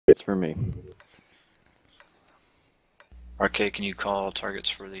It's for me. RK, can you call targets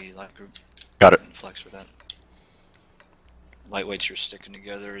for the light group? Got it. And flex with that. Lightweights are sticking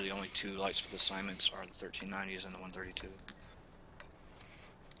together. The only two lights with assignments are the 1390s and the 132.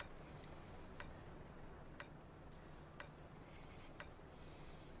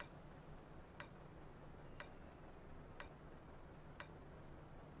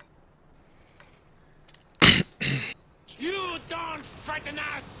 You don't frighten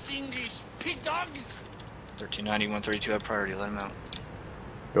us, English pig dogs! 1390, 132 have priority. Let them out.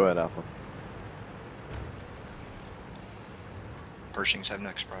 Go ahead, Alpha. Pershings have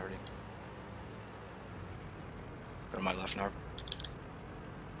next priority. Go to my left, Narb.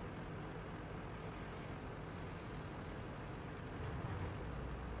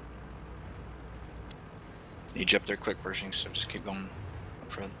 Need you up there quick, Pershings, so just keep going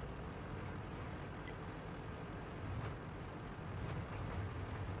up front.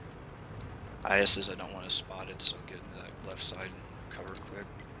 ISs I don't want to spot it, so get into that left side and cover quick.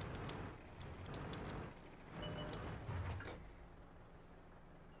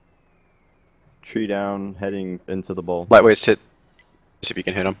 Tree down, heading into the bowl. Lightweights hit. See if you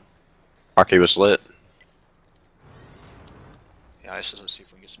can hit him. RK was lit. Yeah, ISs, let's see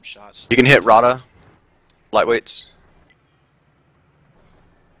if we can get some shots. You can hit Rada. Lightweights.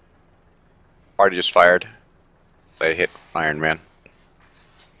 Already just fired. They hit Iron Man.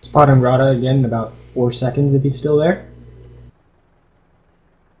 Spotting Rada again in about 4 seconds if he's still there.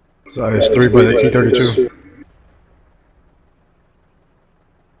 Size 3 by the T-32.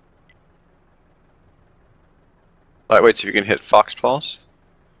 Lightweights, if you can hit Fox Pulse.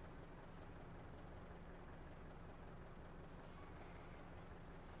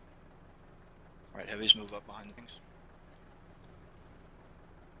 Alright, heavies move up behind the things.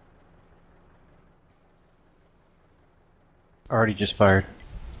 Already just fired.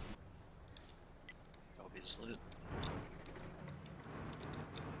 LB is lit.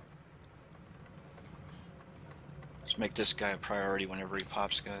 Let's make this guy a priority whenever he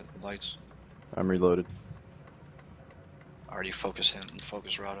pops lights. I'm reloaded. Already focus him and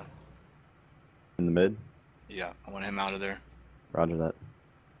focus Rada. In the mid. Yeah, I want him out of there. Roger that.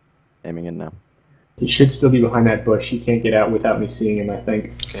 Aiming in now. He should still be behind that bush. He can't get out without me seeing him, I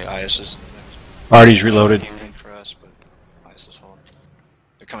think. Okay, IS is next. Already's reloaded. For us, but IS is hold.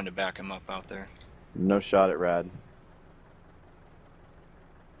 They're coming to back him up out there. No shot at Rad.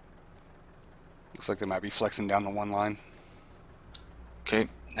 Looks like they might be flexing down the one line. Okay,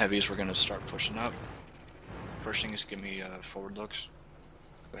 heavies, we're gonna start pushing up. Pushing is give me forward looks.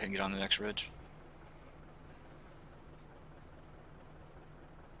 Go ahead and get on the next ridge.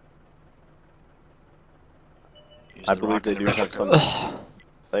 Use I the believe rock they and do the have ridge. something.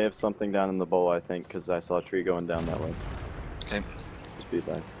 They have something down in the bowl, I think, because I saw a tree going down that way. Okay. Just be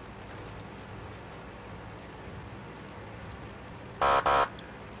advised.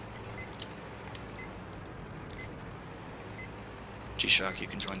 G-Shock, you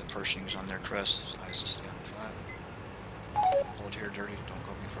can join the Pershings on their crests. IS is stay on the flat. Hold here, Dirty. Don't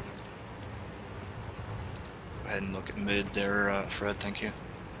go any further. Go ahead and look at mid there, Fred. Thank you.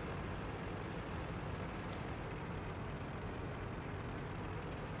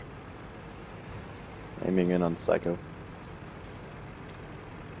 Aiming in on Psycho.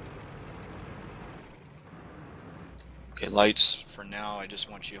 Okay, lights. For now, I just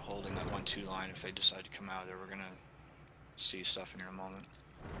want you holding that 1-2 line. If they decide to come out of there, we're gonna see stuff in here in a moment.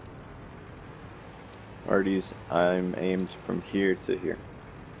 Arties, I'm aimed from here to here.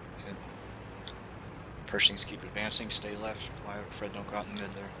 Okay. Pershings keep advancing. Stay left. Fred, don't go out in the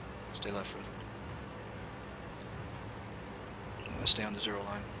mid there. Stay left, Fred. Stay on the 0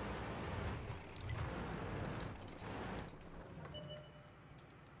 line.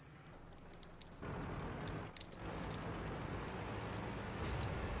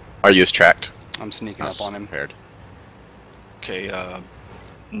 RU is tracked. I'm sneaking up on him. Paired. Okay,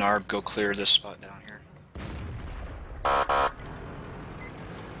 Narb, go clear this spot down here.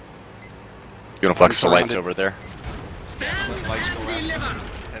 You wanna flex the surrounded. lights over there? Flint lights go out.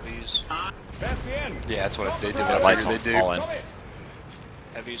 Heavies. Yeah, that's what they did. That What lights I figured they'd all do. in.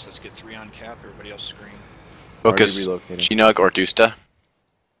 Heavies, let's get 3 on cap. Everybody else screen. Focus relocating. Chinug or Dusta.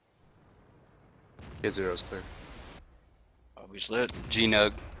 Get zero's clear. Always lit.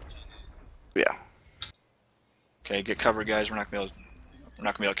 G-Nug. Yeah. Okay, get cover, guys. We're not gonna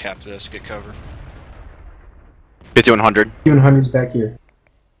be able to cap this. Get cover. 5100. 200's back here.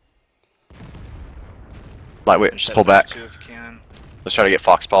 Lightweight, Finish just that pull back. 32 if you can. Let's try to get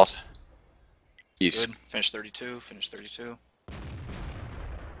Fox Pulse. East. Good. Finish 32. Finish 32.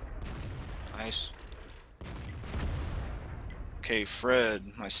 Nice. Okay,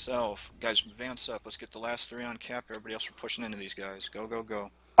 Fred, myself, guys, advance up. Let's get the last 3 on cap. Everybody else, we're pushing into these guys. Go, go,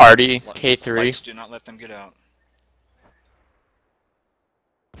 go. Artie, K3. Lights, do not let them get out.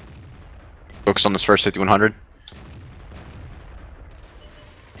 Focus on this first 5100.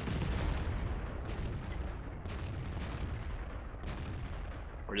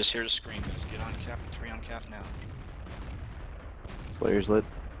 We're just here to scream, guys. Get on cap. 3 on cap now. Slayer's lit.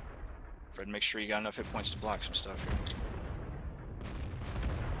 Fred, make sure you got enough hit points to block some stuff here.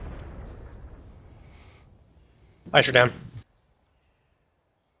 Ice are down.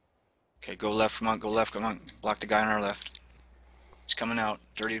 Okay, go left, come on, go left, come on. Block the guy on our left. He's coming out.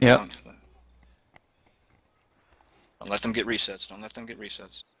 Dirty Yep. punk. Don't let them get resets. Don't let them get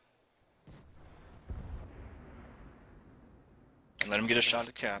resets. Don't let him get a shot at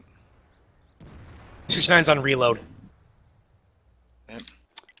the cap. 69's on reload. Yep.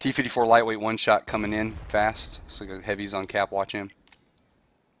 T-54 lightweight one shot coming in fast. So go heavies on cap, watch him.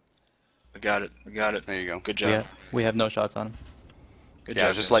 We got it. We got it. There you go. Good job. We have no shots on him. Good Yeah, I job.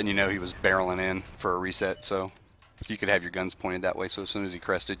 was just guys. letting you know he was barreling in for a reset, so you could have your guns pointed that way, so as soon as he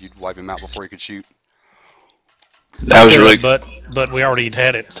crested, you'd wipe him out before he could shoot. That was really, But we already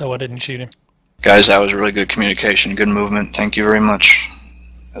had it, so I didn't shoot him. guys, that was really good communication, good movement. Thank you very much.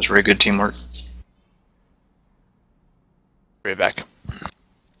 That was very good teamwork. Right back.